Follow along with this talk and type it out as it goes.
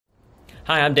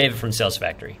Hi, I'm David from Sales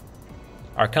Factory.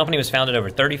 Our company was founded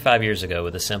over 35 years ago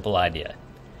with a simple idea: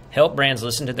 help brands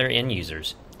listen to their end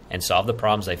users and solve the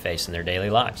problems they face in their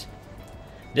daily lives.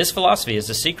 This philosophy is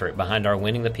the secret behind our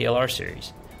Winning the PLR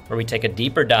series, where we take a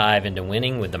deeper dive into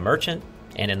winning with the merchant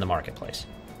and in the marketplace.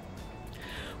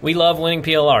 We love winning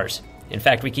PLRs. In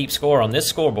fact, we keep score on this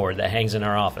scoreboard that hangs in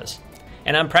our office.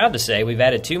 And I'm proud to say we've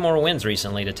added 2 more wins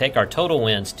recently to take our total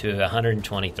wins to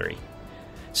 123.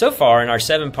 So far in our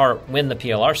 7-part Win the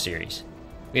PLR series,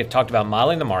 we have talked about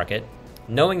modeling the market,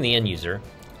 knowing the end user,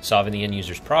 solving the end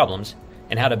user's problems,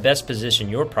 and how to best position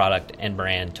your product and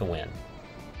brand to win.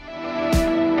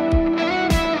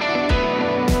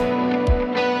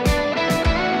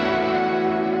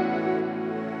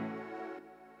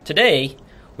 Today,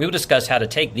 we will discuss how to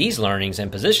take these learnings and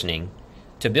positioning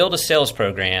to build a sales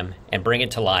program and bring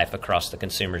it to life across the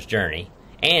consumer's journey,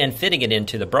 and fitting it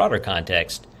into the broader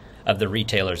context of the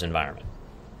retailer's environment.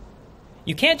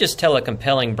 You can't just tell a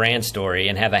compelling brand story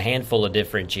and have a handful of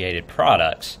differentiated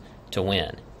products to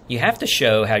win. You have to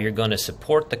show how you're going to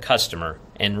support the customer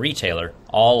and retailer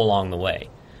all along the way.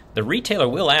 The retailer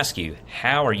will ask you,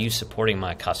 how are you supporting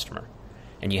my customer?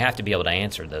 And you have to be able to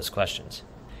answer those questions.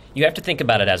 You have to think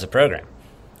about it as a program.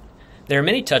 There are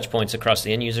many touch points across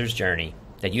the end user's journey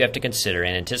that you have to consider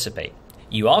and anticipate.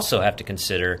 You also have to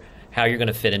consider how you're going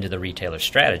to fit into the retailer's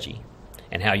strategy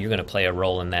and how you're going to play a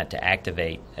role in that to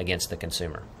activate against the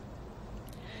consumer.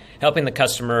 Helping the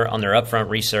customer on their upfront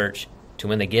research, to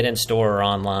when they get in store or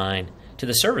online, to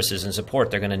the services and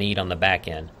support they're going to need on the back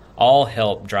end, all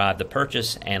help drive the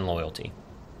purchase and loyalty.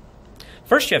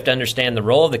 First, you have to understand the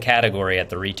role of the category at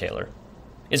the retailer.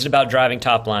 Is it about driving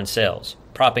top-line sales,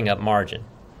 propping up margin,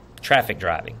 traffic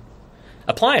driving?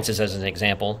 Appliances, as an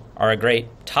example, are a great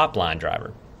top-line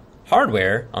driver.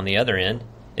 Hardware, on the other end,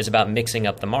 is about mixing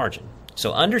up the margin.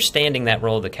 So understanding that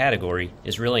role of the category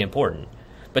is really important.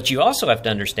 But you also have to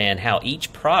understand how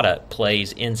each product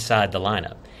plays inside the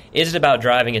lineup. Is it about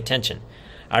driving attention?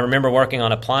 I remember working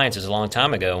on appliances a long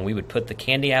time ago, and we would put the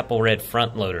candy apple red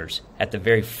front loaders at the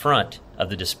very front of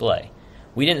the display.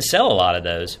 We didn't sell a lot of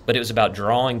those, but it was about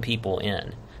drawing people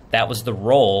in. That was the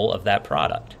role of that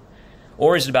product.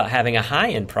 Or is it about having a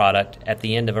high-end product at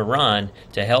the end of a run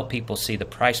to help people see the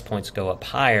price points go up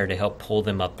higher to help pull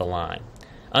them up the line?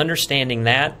 Understanding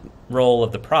that role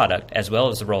of the product as well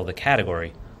as the role of the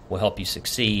category will help you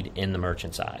succeed in the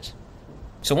merchant's eyes.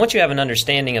 So once you have an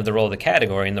understanding of the role of the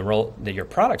category and the role that your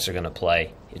products are going to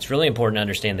play, it's really important to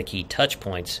understand the key touch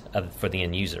points for the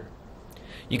end user.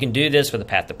 You can do this with a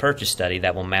path to purchase study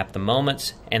that will map the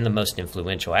moments and the most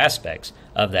influential aspects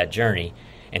of that journey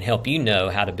and help you know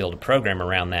how to build a program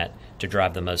around that to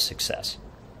drive the most success.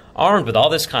 Armed with all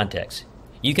this context,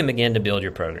 you can begin to build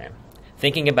your program,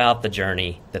 thinking about the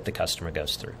journey that the customer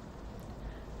goes through.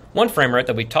 One framework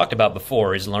that we've talked about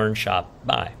before is learn, shop,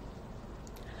 buy.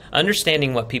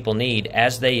 Understanding what people need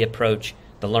as they approach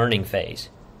the learning phase,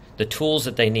 the tools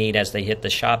that they need as they hit the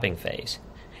shopping phase,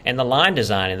 and the line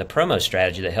design and the promo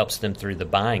strategy that helps them through the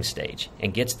buying stage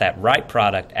and gets that right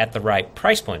product at the right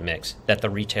price point mix that the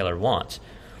retailer wants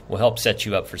will help set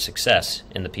you up for success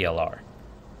in the PLR.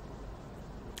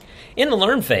 In the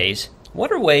learn phase,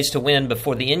 what are ways to win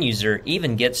before the end user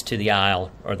even gets to the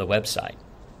aisle or the website?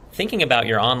 Thinking about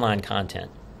your online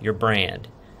content, your brand.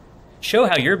 Show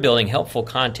how you're building helpful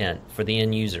content for the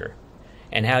end user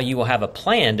and how you will have a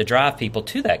plan to drive people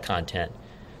to that content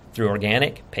through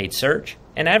organic, paid search,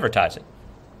 and advertising.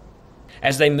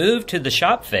 As they move to the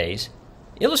shop phase,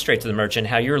 illustrate to the merchant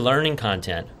how your learning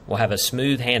content will have a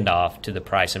smooth handoff to the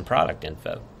price and product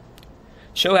info.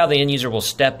 Show how the end user will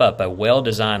step up a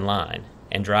well-designed line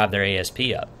and drive their ASP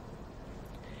up.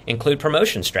 Include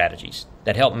promotion strategies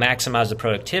that help maximize the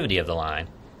productivity of the line.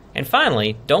 And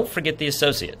finally, don't forget the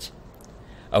associates.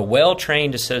 A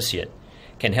well-trained associate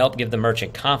can help give the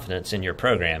merchant confidence in your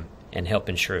program and help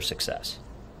ensure success.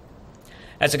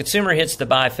 As the consumer hits the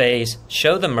buy phase,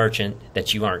 show the merchant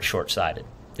that you aren't short-sighted.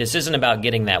 This isn't about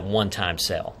getting that one-time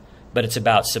sale, but it's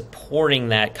about supporting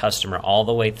that customer all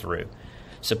the way through,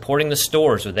 supporting the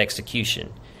stores with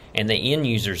execution and the end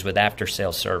users with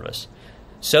after-sales service,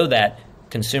 so that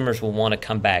consumers will want to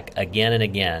come back again and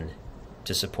again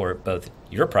to support both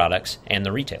your products and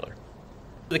the retailer.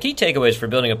 The key takeaways for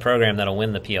building a program that will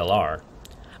win the PLR: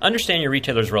 understand your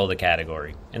retailer's role of the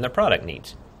category and their product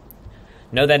needs.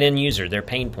 Know that end user, their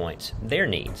pain points, their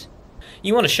needs.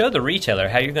 You want to show the retailer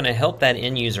how you're going to help that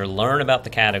end user learn about the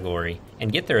category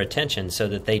and get their attention so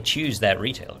that they choose that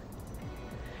retailer.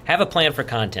 Have a plan for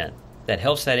content that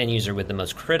helps that end user with the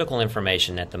most critical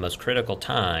information at the most critical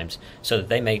times so that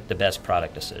they make the best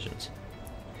product decisions.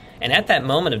 And at that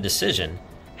moment of decision,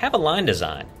 Have a line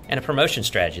design and a promotion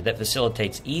strategy that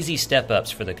facilitates easy step-ups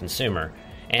for the consumer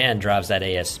and drives that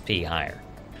ASP higher.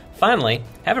 Finally,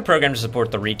 have a program to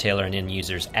support the retailer and end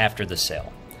users after the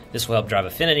sale. This will help drive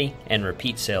affinity and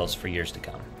repeat sales for years to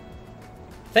come.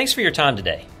 Thanks for your time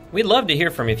today. We'd love to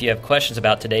hear from you if you have questions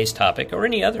about today's topic or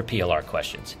any other PLR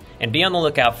questions. And be on the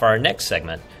lookout for our next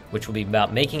segment, which will be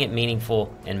about making it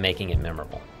meaningful and making it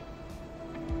memorable.